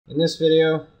In this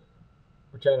video,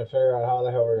 we're trying to figure out how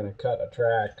the hell we're going to cut a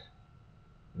track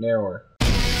narrower.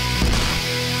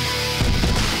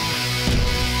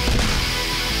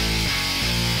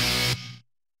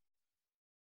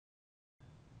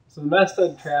 So the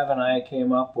method Trav and I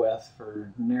came up with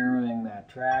for narrowing that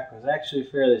track was actually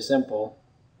fairly simple.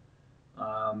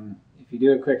 If you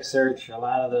do a quick search, a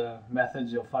lot of the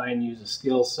methods you'll find use a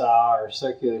skill saw or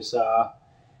circular saw,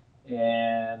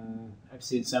 and I've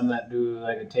seen some that do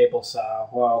like a table saw.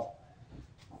 Well,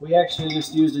 we actually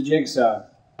just used a jigsaw.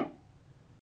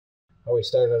 How we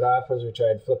started off was we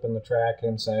tried flipping the track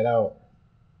inside out.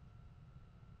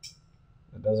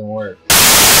 It doesn't work.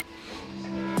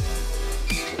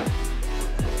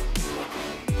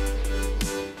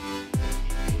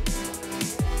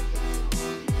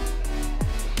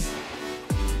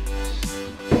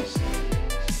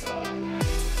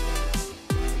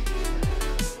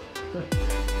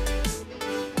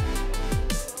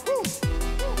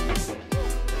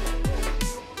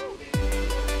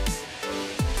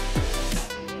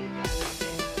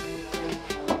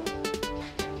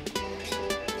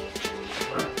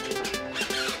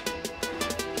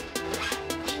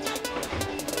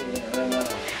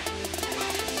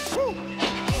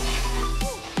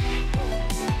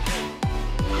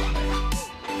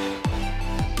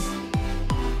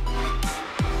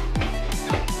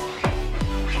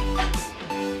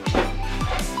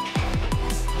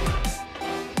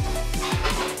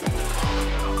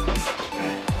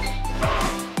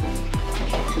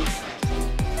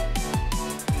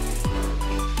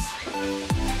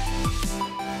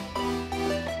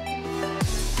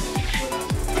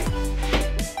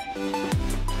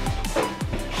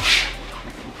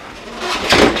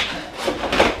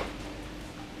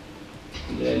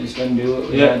 Yeah, just undo what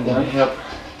we had done. Yep.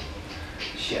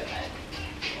 Shit.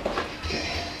 Okay.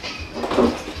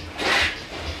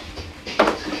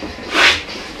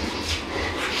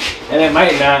 And it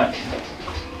might not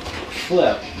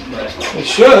flip, but It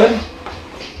should.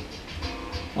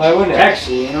 Why wouldn't it?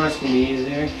 actually, you know what's gonna be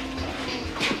easier?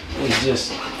 Is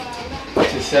just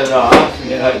To set it off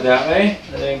and cut it that way?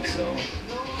 I think so.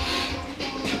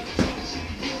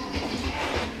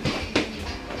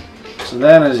 So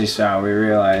then, as you saw, we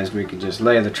realized we could just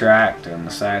lay the track on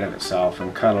the side of itself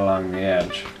and cut along the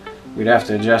edge. We'd have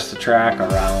to adjust the track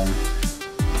around,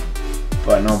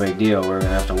 but no big deal. We're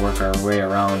gonna have to work our way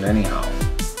around anyhow.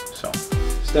 So,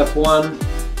 step one,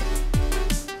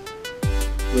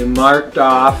 we marked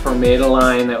off or made a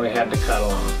line that we had to cut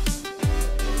along.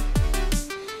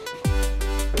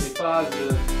 Pretty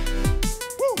positive.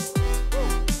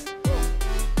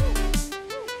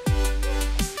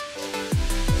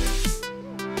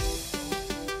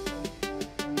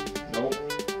 Nope.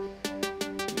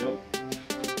 Yep.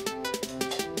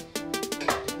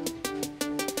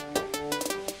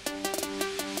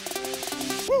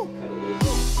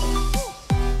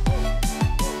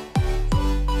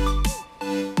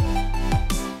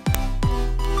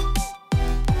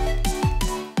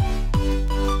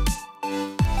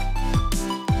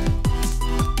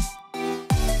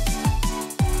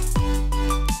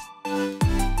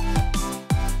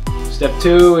 Step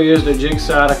two, we used a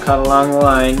jigsaw to cut along the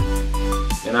line.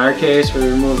 In our case, we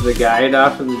removed the guide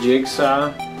off of the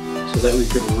jigsaw so that we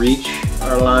could reach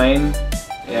our line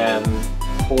and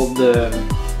hold the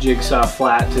jigsaw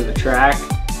flat to the track.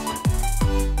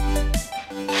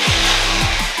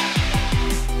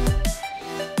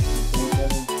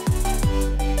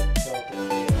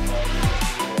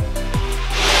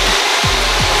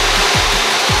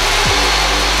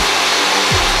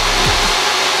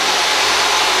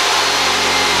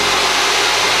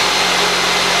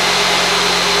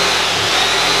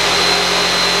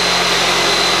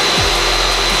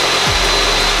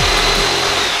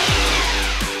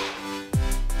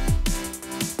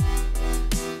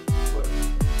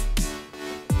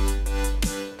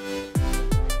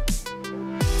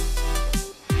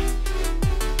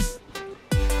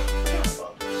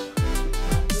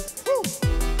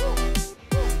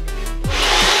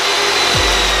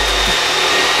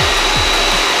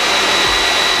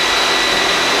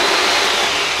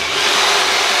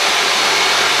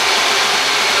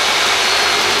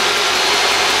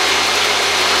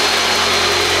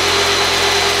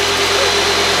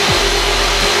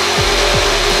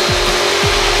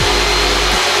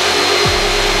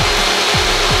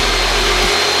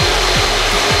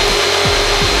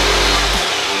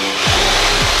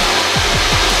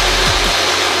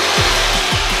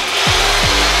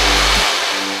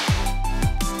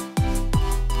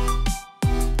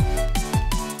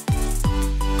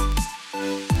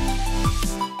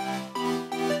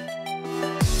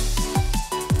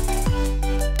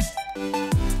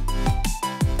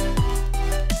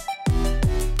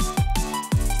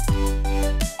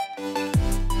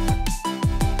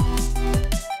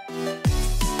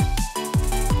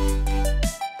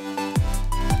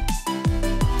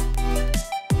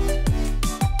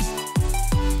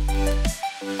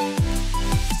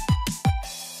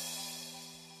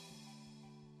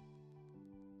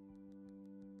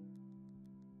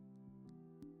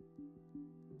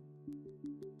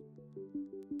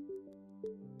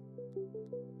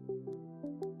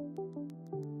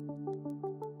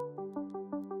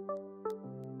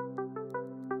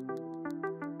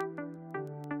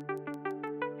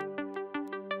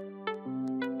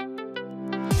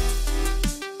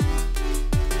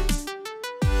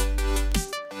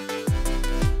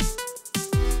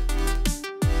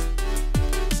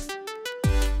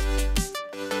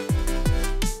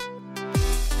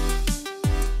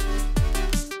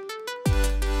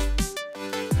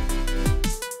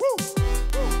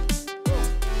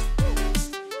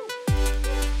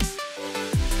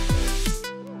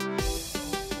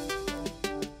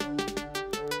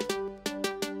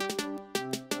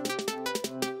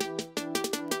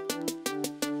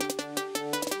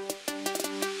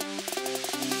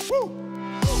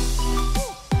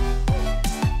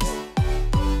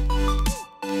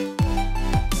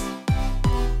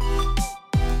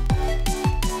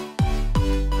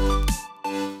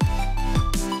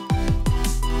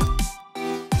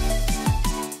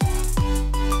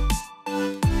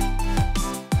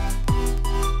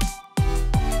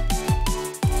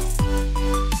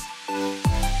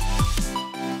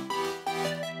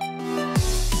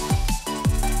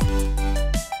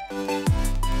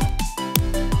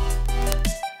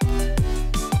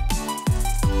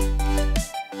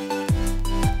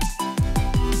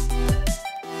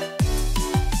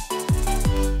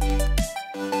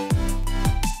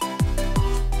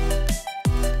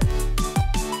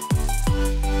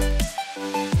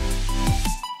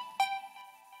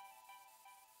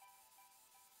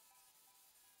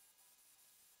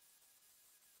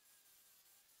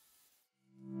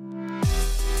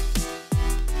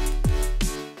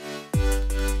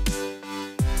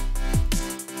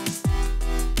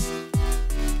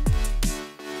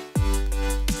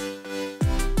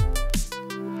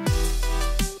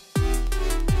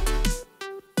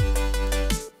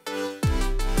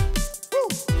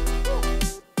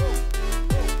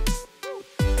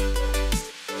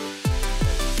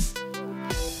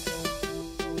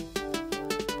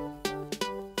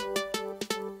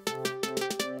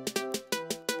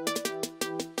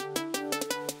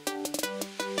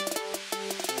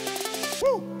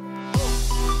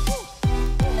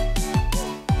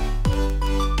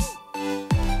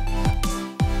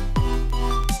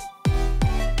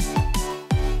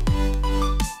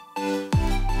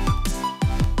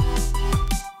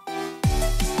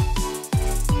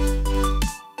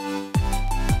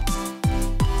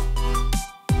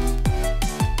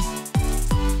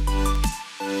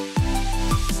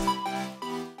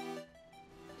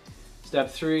 Step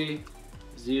 3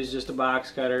 is to use just a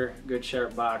box cutter, good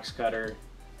sharp box cutter.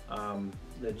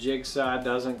 The jigsaw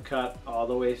doesn't cut all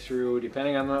the way through,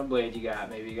 depending on what blade you got.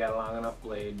 Maybe you got a long enough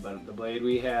blade, but the blade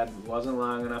we had wasn't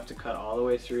long enough to cut all the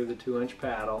way through the 2-inch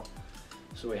paddle,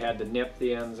 so we had to nip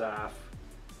the ends off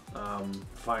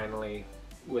finally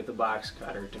with the box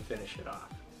cutter to finish it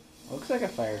off. Looks like a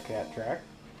Firecat track.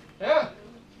 Yeah.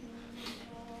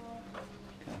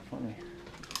 Kind of funny.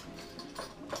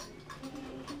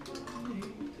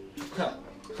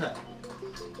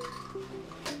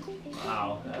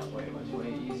 Wow, that way was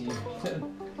way easier.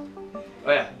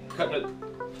 Oh yeah, cutting it.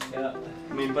 Yeah.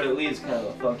 I mean, but it leaves kind of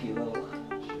a funky little.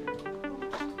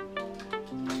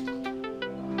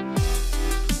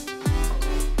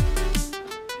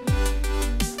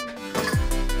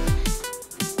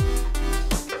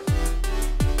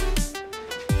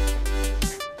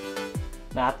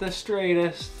 Not the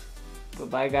straightest, but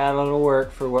by God, it'll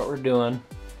work for what we're doing.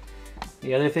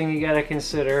 The other thing you gotta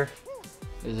consider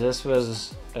is this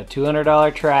was a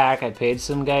 $200 track I paid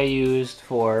some guy used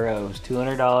for. It was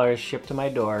 $200 shipped to my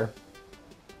door.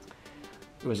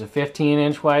 It was a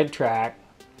 15-inch wide track.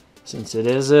 Since it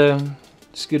is a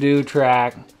skidoo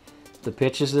track, the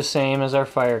pitch is the same as our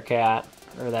Firecat,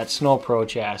 or that SnoPro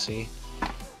chassis.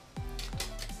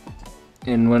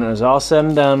 And when it was all said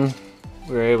and done,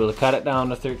 we were able to cut it down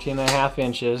to 13.5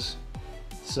 inches.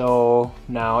 So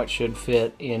now it should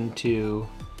fit into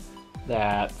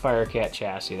that Firecat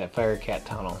chassis, that Firecat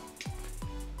tunnel.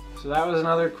 So that was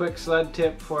another quick sled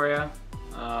tip for you.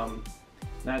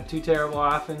 Not too terrible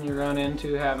often you run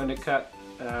into having to cut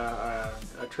a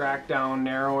track down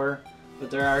narrower,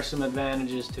 but there are some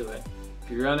advantages to it.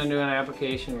 If you run into an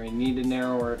application where you need to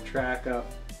narrow a track up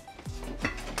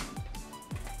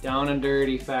down and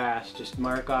dirty fast, just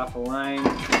mark off a line,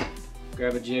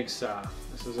 grab a jigsaw.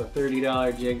 This is a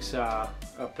 $30 jigsaw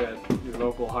up at your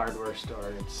local hardware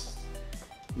store. It's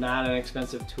not an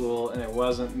expensive tool, and it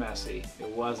wasn't messy. It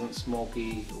wasn't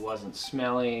smoky, it wasn't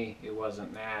smelly, it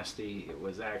wasn't nasty. It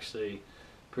was actually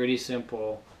pretty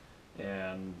simple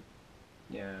and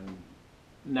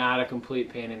not a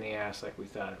complete pain in the ass like we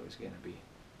thought it was going to be.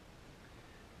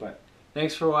 But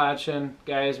Thanks for watching.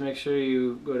 Guys, make sure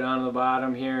you go down to the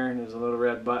bottom here and there's a little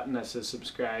red button that says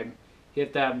subscribe.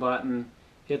 Hit that button,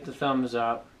 hit the thumbs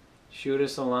up, shoot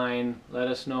us a line, let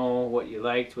us know what you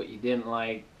liked, what you didn't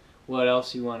like, what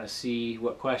else you want to see,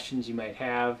 what questions you might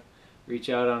have. Reach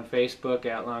out on Facebook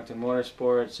at Longton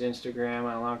Motorsports,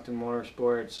 Instagram at Longton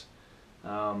Motorsports,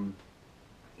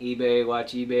 eBay,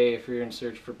 watch eBay if you're in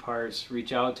search for parts.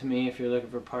 Reach out to me if you're looking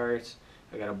for parts.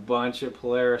 I got a bunch of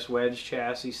Polaris wedge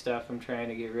chassis stuff I'm trying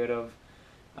to get rid of.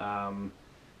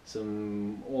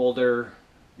 Some older,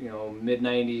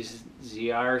 mid-90s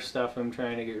ZR stuff I'm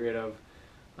trying to get rid of.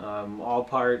 All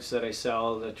parts that I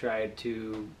sell to try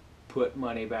to put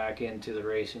money back into the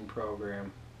racing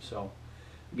program. So,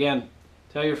 again,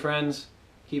 tell your friends,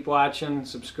 keep watching,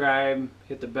 subscribe,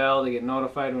 hit the bell to get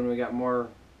notified when we got more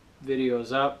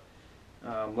videos up.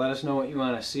 Let us know what you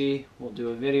want to see. We'll do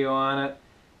a video on it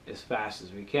as fast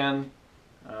as we can.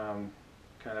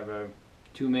 Kind of a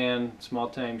two-man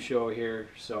small-time show here,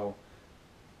 so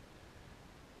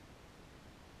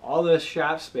all this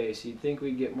shop space, you'd think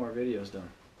we'd get more videos done.